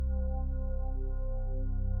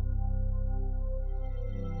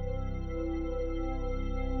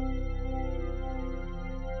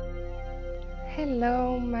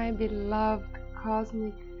Hello, my beloved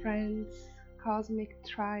cosmic friends, cosmic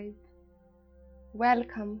tribe.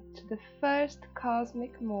 Welcome to the first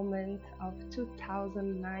cosmic moment of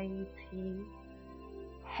 2019.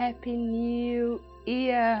 Happy New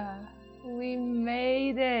Year! We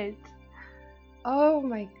made it! Oh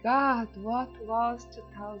my God, what was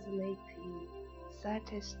 2018?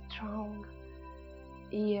 Such a strong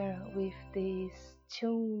year with this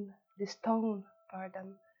tone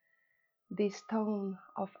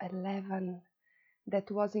of 11 that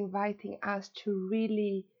was inviting us to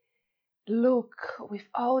really look with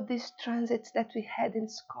all these transits that we had in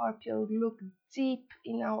Scorpio, look deep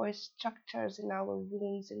in our structures, in our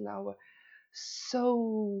wounds, in our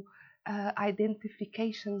soul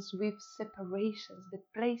identifications with separations, the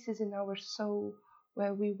places in our soul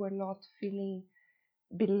where we were not feeling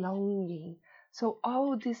belonging. So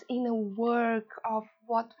all this inner work of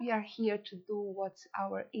what we are here to do, what's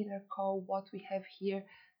our inner call, what we have here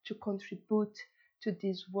to contribute to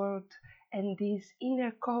this world, and this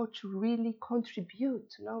inner call to really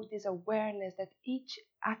contribute, this awareness that each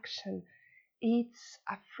action is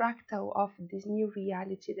a fractal of this new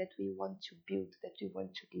reality that we want to build, that we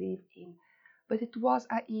want to live in. But it was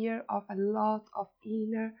a year of a lot of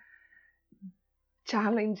inner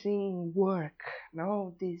challenging work,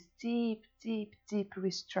 this deep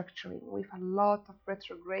restructuring with a lot of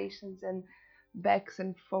retrogradations and backs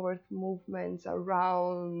and forward movements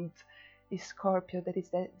around Scorpio. That is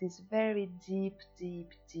this very deep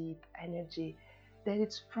energy that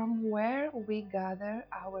is from where we gather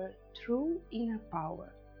our true inner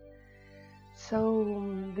power. So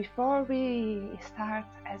before we start,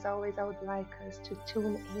 as always, I would like us to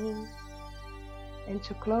tune in and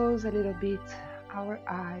to close a little bit our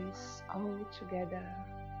eyes all together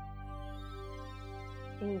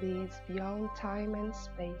in this beyond time and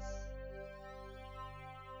space,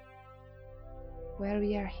 where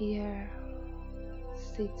we are here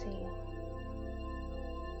sitting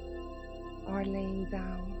or laying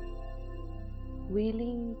down,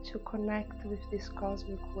 willing to connect with this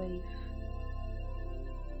cosmic wave,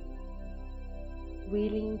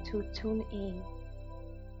 willing to tune in,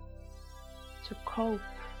 to cope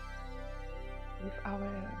with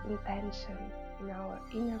our intention in our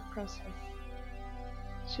inner process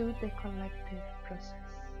to the collective process.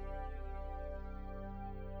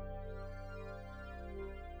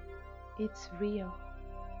 It's real.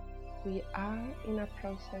 We are in a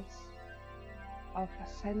process of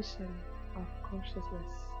ascension, of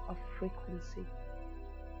consciousness, of frequency.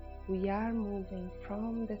 We are moving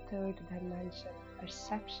from the third dimension,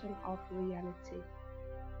 perception of reality,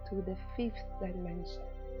 to the fifth dimension,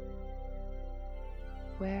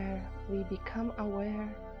 where we become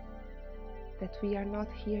aware that we are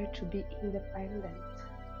not here to be independent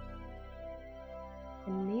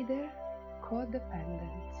and neither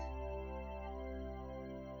codependent.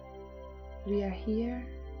 We are here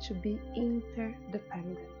to be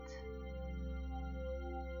interdependent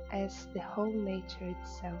as the whole nature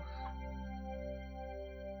itself,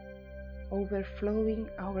 overflowing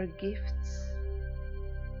our gifts,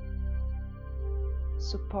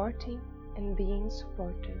 supporting and being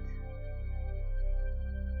supported.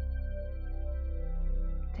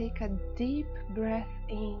 Take a deep breath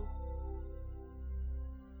in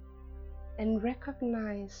and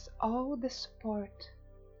recognize all the support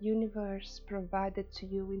universe provided to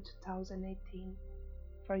you in 2018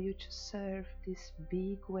 for you to serve these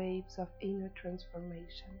big waves of inner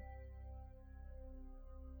transformation.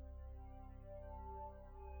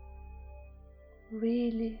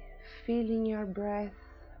 Really feeling your breath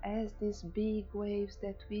as these big waves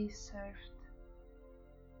that we surfed.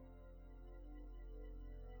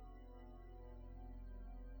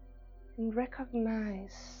 And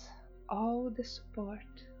recognize all the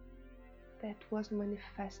support that was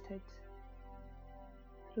manifested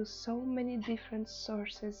through so many different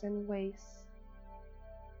sources and ways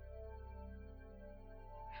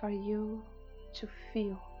for you to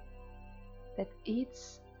feel that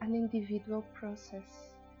it's an individual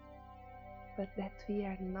process, but that we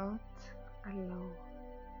are not alone,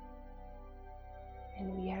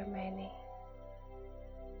 and we are many.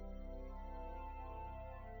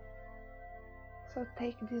 So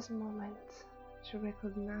take this moment to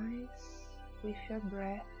recognize with your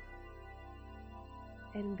breath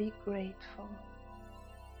and be grateful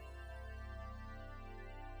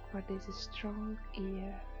for this strong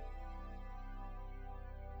year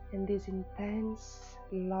and this intense,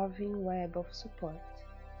 loving web of support.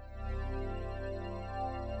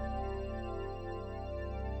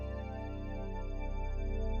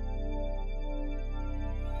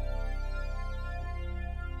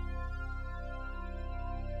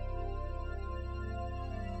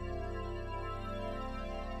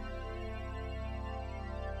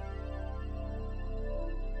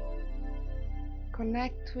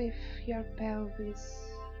 Connect with your pelvis,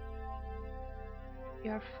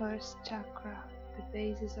 your first chakra, the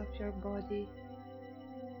basis of your body.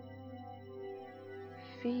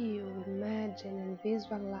 Feel, imagine and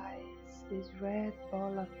visualize this red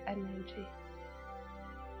ball of energy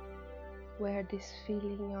where this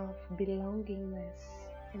feeling of belongingness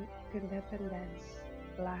and interdependence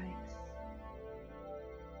lies.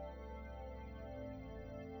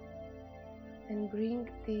 And bring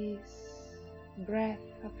this breath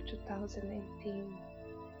of 2018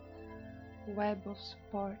 web of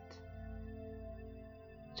support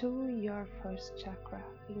to your first chakra,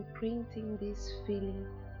 imprinting this feeling.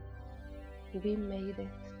 We made it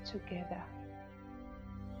together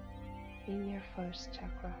in your first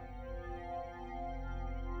chakra.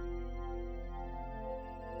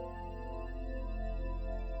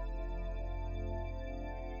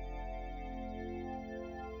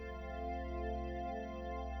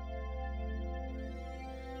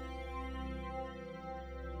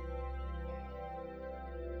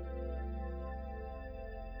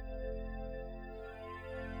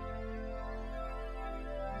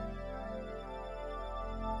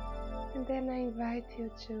 And then I invite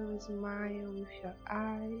you to smile with your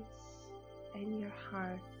eyes and your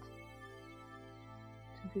heart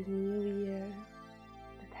to this new year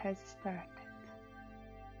that has started.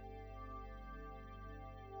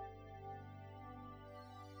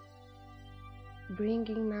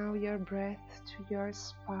 Bringing now your breath to your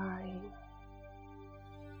spine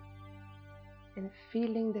and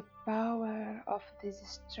feeling the power of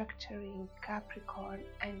this structuring Capricorn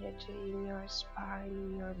energy in your spine,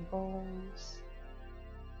 in your bones,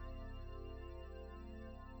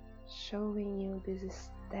 showing you this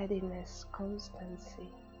steadiness,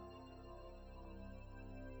 constancy,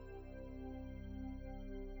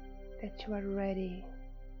 that you are ready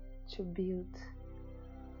to build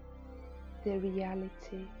the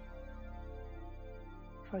reality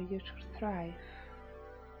for you to thrive,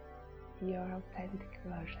 your authentic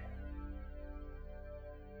version.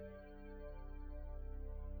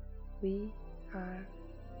 We are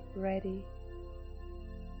ready.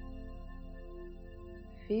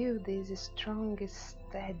 Feel this strong,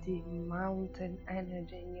 steady mountain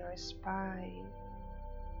energy in your spine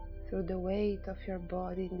through the weight of your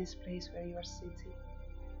body in this place where you are sitting.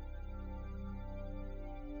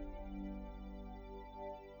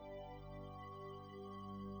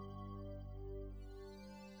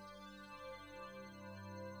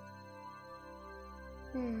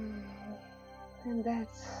 And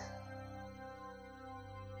that's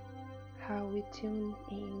how we tune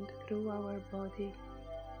in through our body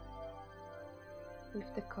with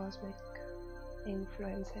the cosmic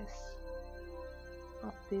influences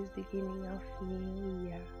of this beginning of new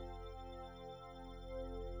year.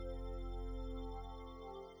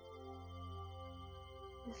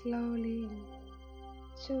 Slowly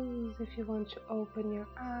choose if you want to open your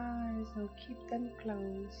eyes or keep them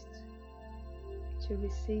closed to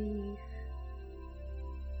receive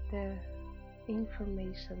the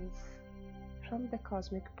informations from the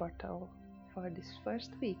cosmic portal for this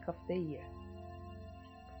first week of the year.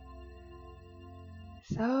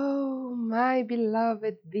 So, my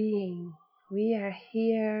beloved being, we are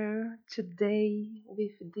here today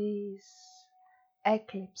with this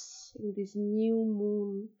eclipse, in this new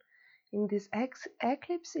moon. In this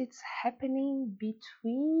eclipse, it's happening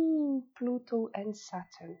between Pluto and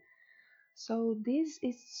Saturn. So this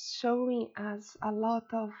is showing us a lot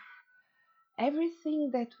of everything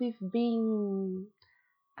that we've been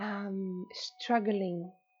struggling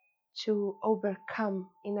to overcome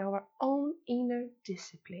in our own inner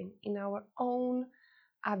discipline, in our own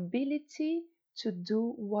ability to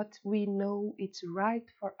do what we know it's right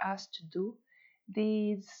for us to do.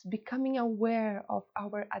 This becoming aware of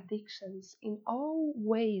our addictions in all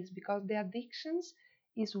ways, because the addictions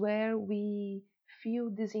is where we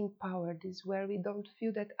feel disempowered, is where we don't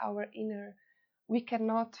feel that we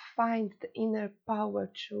cannot find the inner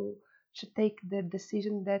power to take the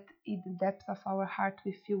decision that in the depth of our heart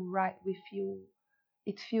we feel right,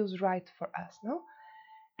 it feels right for us, no?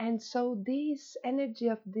 And so this energy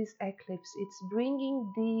of this eclipse, it's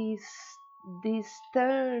bringing this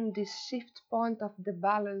turn, this shift point of the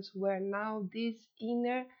balance, where now this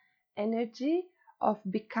inner energy of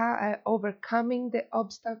overcoming the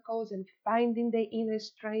obstacles and finding the inner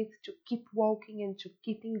strength to keep walking and to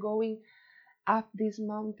keeping going up this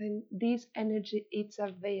mountain, this energy is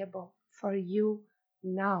available for you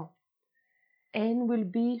now and will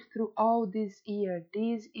be through all this year.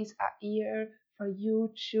 This is a year for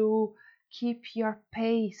you to keep your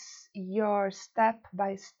pace, your step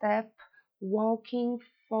by step walking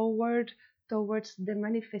forward towards the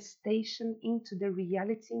manifestation into the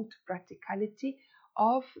reality, into practicality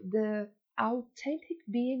of the authentic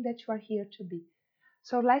being that you are here to be.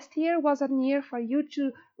 So last year was a year for you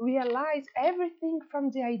to realize everything from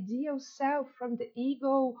the ideal self, from the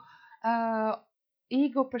uh,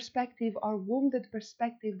 ego perspective or wounded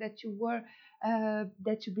perspective that you were,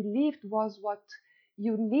 that you believed was what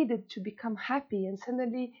you needed to become happy. And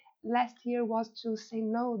suddenly last year was to say,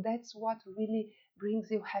 no, that's what really brings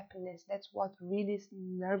you happiness. That's what really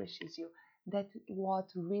nourishes you. That's what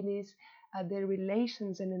really is the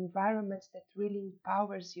relations and environments that really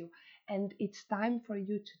empowers you. And it's time for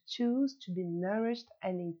you to choose to be nourished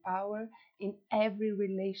and empowered in every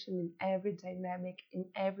relation, in every dynamic, in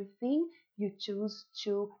everything you choose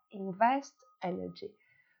to invest energy.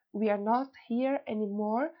 We are not here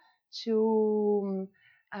anymore to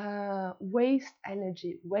waste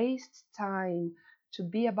energy, waste time, to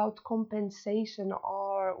be about compensation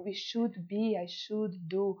or we should be, I should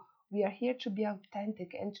do. We are here to be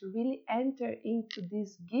authentic and to really enter into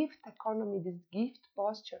this gift economy, this gift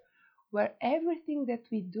posture, where everything that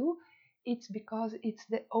we do, it's because it's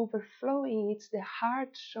the overflowing, it's the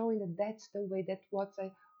heart showing that that's the way, that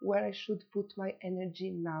where I should put my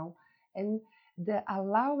energy now. And the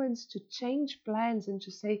allowance to change plans and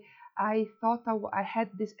to say, I thought I had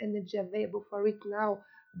this energy available for it now,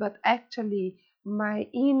 but actually my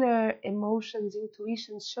inner emotions,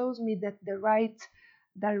 intuition shows me that the right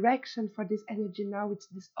direction for this energy now it's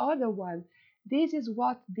this other one. This is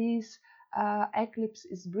what this eclipse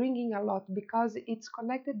is bringing a lot, because it's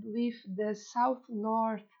connected with the south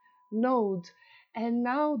north node. And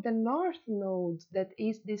now the north node, that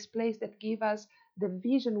is this place that gives us the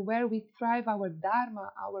vision where we thrive our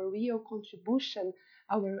dharma, our real contribution,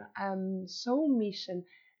 our soul mission.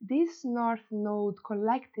 This north node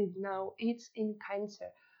collective now, it's in Cancer.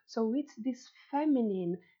 So it's this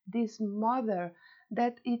feminine, this mother,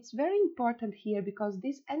 that it's very important here, because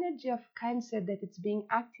this energy of Cancer that it's being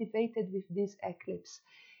activated with this eclipse,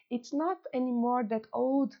 it's not anymore that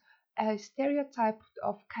old stereotype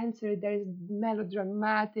of Cancer. There is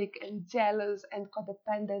melodramatic and jealous and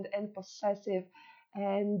codependent and possessive,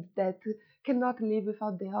 and that cannot live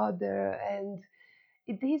without the other. And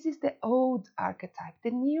this is the old archetype.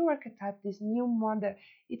 The new archetype, this new mother,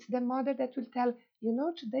 it's the mother that will tell,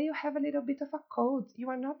 today you have a little bit of a cold. You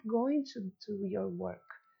are not going to do your work.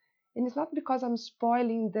 And it's not because I'm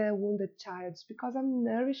spoiling the wounded child, it's because I'm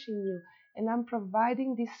nourishing you and I'm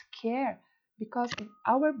providing this care, because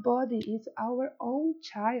our body is our own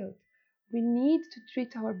child. We need to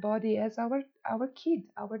treat our body as our kid,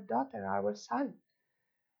 our daughter, our son.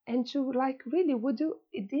 And to like really would do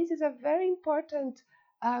this is a very important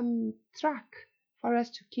track for us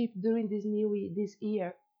to keep during this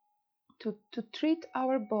year, to treat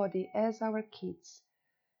our body as our kids,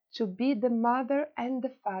 to be the mother and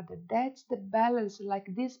the father. That's the balance. Like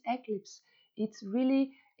this eclipse, it's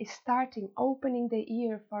really starting, opening the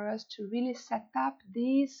year for us to really set up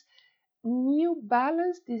this new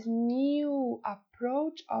balance, this new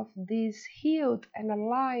approach of this healed and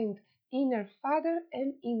aligned inner father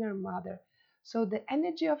and inner mother. So the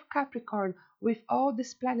energy of Capricorn, with all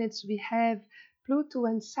these planets we have, Pluto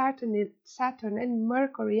and Saturn and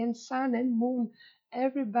Mercury and Sun and Moon,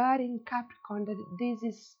 everybody in Capricorn, that this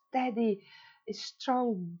is steady,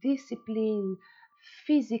 strong discipline,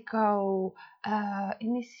 physical,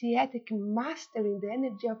 initiatic mastery, the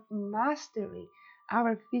energy of mastery,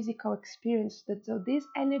 our physical experience. That so this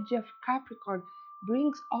energy of Capricorn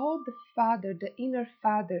brings all the father, the inner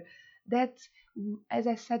father, that, as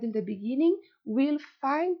I said in the beginning, will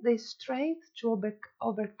find the strength to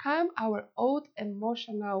overcome our old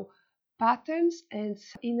emotional patterns and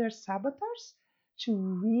inner saboteurs, to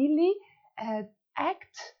really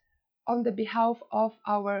act on the behalf of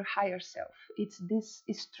our higher self. It's this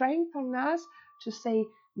strength on us to say,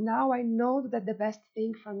 now I know that the best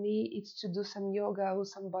thing for me is to do some yoga or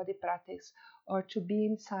some body practice, or to be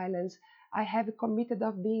in silence. I have committed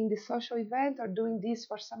of being the social event or doing this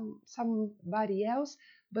for somebody else,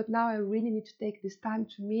 but now I really need to take this time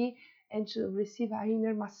to me and to receive an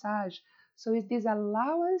inner massage. So it's this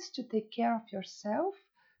allowance to take care of yourself,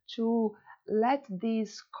 to let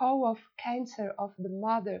this call of Cancer of the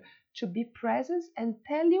mother to be present and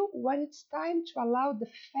tell you when it's time to allow the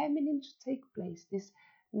feminine to take place, this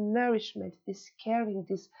nourishment, this caring,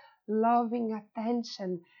 this loving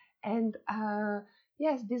attention, and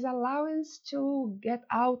yes, this allowance to get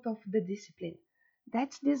out of the discipline.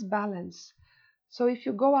 That's this balance. So if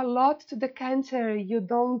you go a lot to the Cancer, you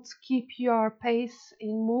don't keep your pace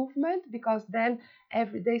in movement, because then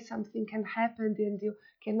every day something can happen and you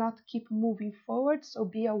cannot keep moving forward. So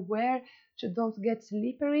be aware to don't get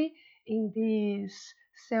slippery in this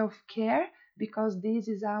self-care, because this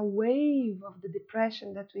is a wave of the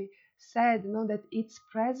depression that we said, that it's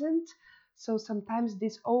present. So sometimes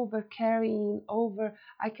this over carrying over,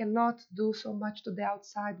 I cannot do so much to the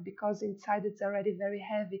outside because inside it's already very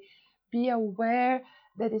heavy. Be aware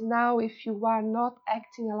that is now, if you are not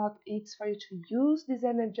acting a lot, it's for you to use this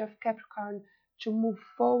energy of Capricorn to move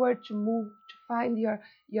forward, to find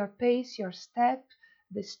your pace, your step,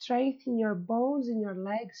 the strength in your bones, in your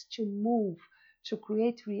legs, to move, to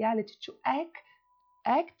create reality, to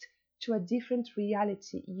act to a different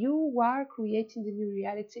reality. You are creating the new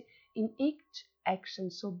reality in each action.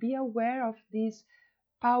 So be aware of this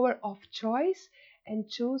power of choice and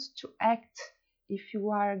choose to act if you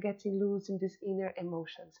are getting loose in these inner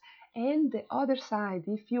emotions. And the other side,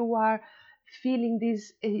 if you are feeling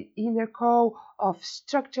this inner call of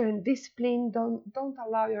structure and discipline, don't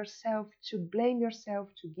allow yourself to blame yourself,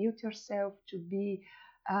 to guilt yourself, to be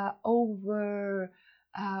over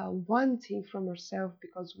wanting from yourself,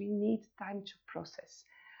 because we need time to process.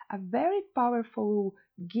 A very powerful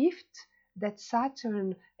gift that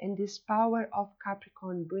Saturn and this power of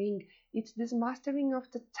Capricorn bring, it's this mastering of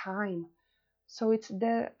the time. So it's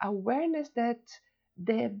the awareness that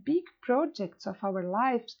the big projects of our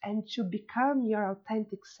lives, and to become your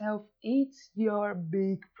authentic self, it's your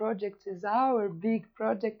big project, is our big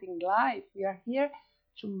project in life. We are here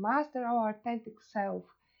to master our authentic self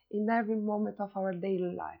in every moment of our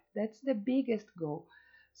daily life. That's the biggest goal.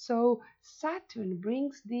 So Saturn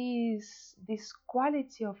brings this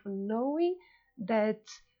quality of knowing that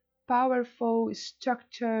powerful,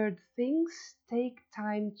 structured things take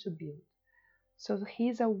time to build. So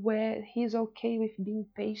he's aware, he's okay with being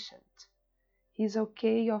patient. He's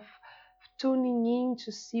okay of tuning in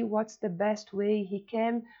to see what's the best way he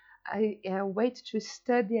can. Wait to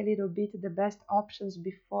study a little bit the best options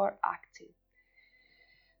before acting.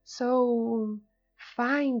 So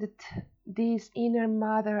find this inner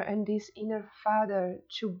mother and this inner father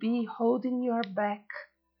to be holding your back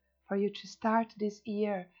for you to start this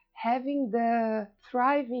year, having the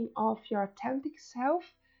thriving of your authentic self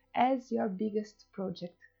as your biggest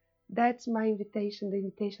project. That's my invitation, the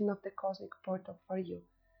invitation of the Cosmic Portal for you.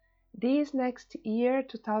 This next year,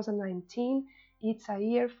 2019, it's a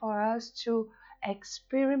year for us to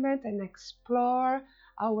experiment and explore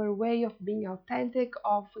our way of being authentic,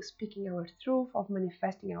 of speaking our truth, of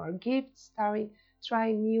manifesting our gifts,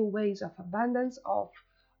 trying new ways of abundance, of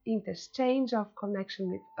interchange, of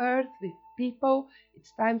connection with earth, with people.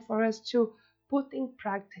 It's time for us to put in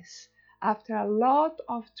practice. After a lot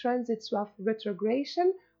of transits of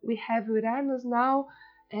retrogression, we have Uranus now,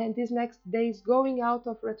 and these next days going out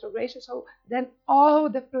of retrogression. So then all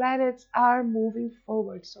the planets are moving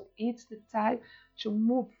forward. So it's the time to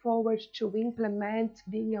move forward, to implement,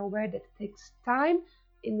 being aware that it takes time,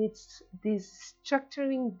 and it's this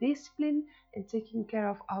structuring discipline and taking care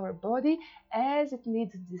of our body as it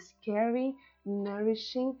needs this caring,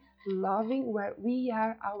 nourishing, loving, where we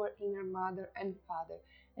are our inner mother and father.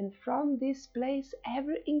 And from this place,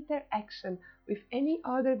 every interaction with any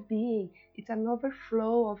other being, it's an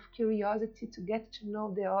overflow of curiosity to get to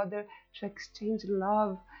know the other, to exchange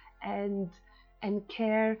love and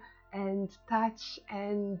care and touch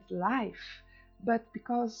and life. But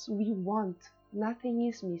because we want, nothing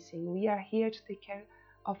is missing. We are here to take care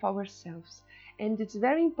of ourselves. And it's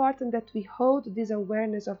very important that we hold this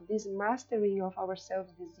awareness of this mastering of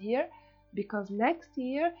ourselves this year, because next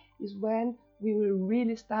year is when we will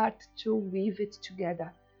really start to weave it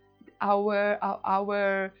together.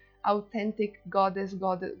 Our authentic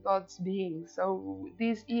God's being. So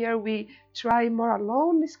this year we try more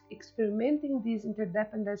alone, experimenting this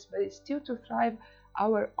interdependence, but still to thrive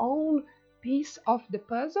our own piece of the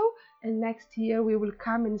puzzle. And next year we will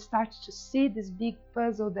come and start to see this big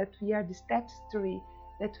puzzle that we are, this tapestry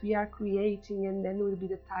that we are creating, and then will be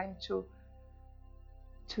the time to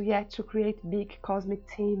create big cosmic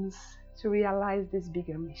teams to realize this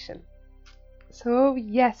bigger mission. So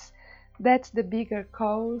yes, that's the bigger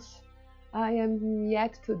cause. I am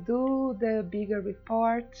yet to do the bigger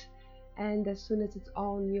report, and as soon as it's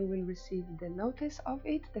on, you will receive the notice of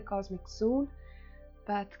it, the Cosmic Zoom.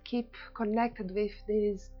 But keep connected with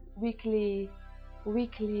these weekly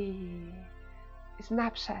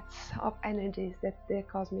snapshots of energies that the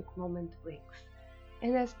cosmic moment brings.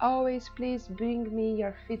 And as always, please bring me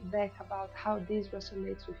your feedback about how this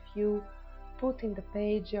resonates with you. Put in the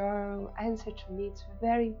page your answer to me. It's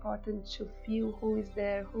very important to feel who is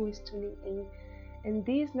there, who is tuning in. And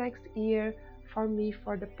this next year, for me,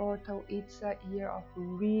 for the portal, it's a year of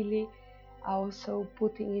really also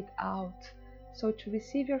putting it out, So to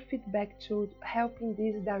receive your feedback, to help in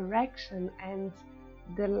this direction and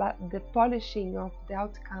the polishing of the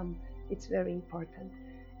outcome, it's very important.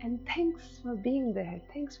 And thanks for being there.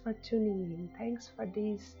 Thanks for tuning in. Thanks for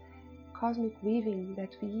this cosmic weaving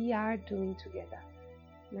that we are doing together.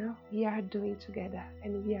 Now we are doing together,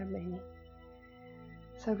 and we are many.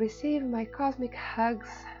 So receive my cosmic hugs.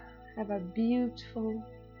 Have a beautiful,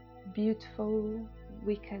 beautiful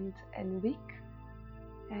weekend and week,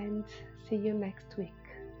 and see you next week.